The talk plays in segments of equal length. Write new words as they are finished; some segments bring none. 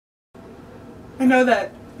I know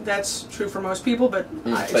that that's true for most people, but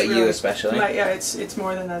but really, you especially. Yeah, it's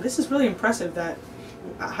more than that. This is really impressive that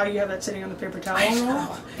how you have that sitting on the paper towel. I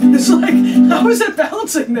know. It's like, how is it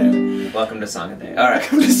balancing there? Welcome to Song a Day. All right.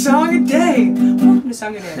 Welcome to Song a Day. Welcome to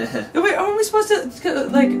Song a Day. Wait, are we supposed to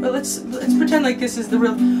like let's pretend like this is the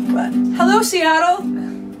real? Hello, Seattle.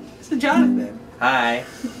 This is Jonathan. Hi.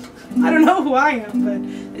 I don't know who I am, but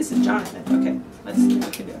this is Jonathan. Okay, let's see what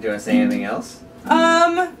we can do. Do you want to say anything else?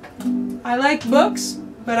 I like books,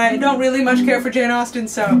 but I don't really much care for Jane Austen,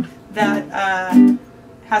 so that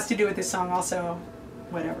has to do with this song also.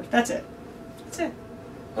 Whatever. That's it. That's it.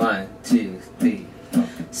 1, 2, 3, 4.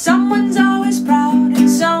 Someone's always proud and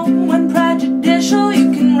someone prejudicial.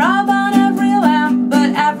 You can rub on every lamp,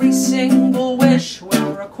 but every single wish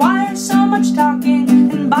will require so much talking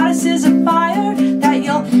and bodices of fire that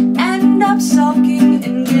you'll end up sulking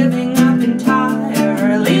and giving up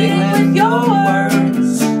entire. Leading with your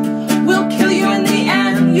words will kill you in the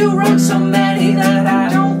end. You wrote so many that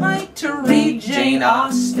I don't like to read Jane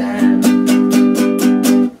Austen.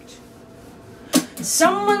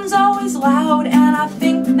 Someone's always loud, and I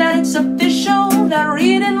think that it's official that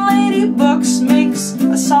reading lady books makes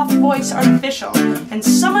a soft voice artificial. And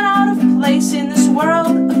someone out of place in this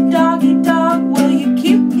world of doggy dog, will you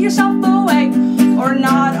keep yourself awake or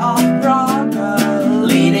nod off Broadway?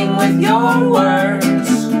 Leading with your words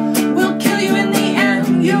will kill you in the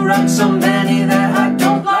end. You wrote so many that I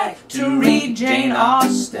don't like to read Jane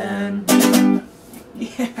Austen.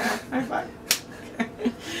 Yeah, high five.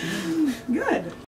 Good.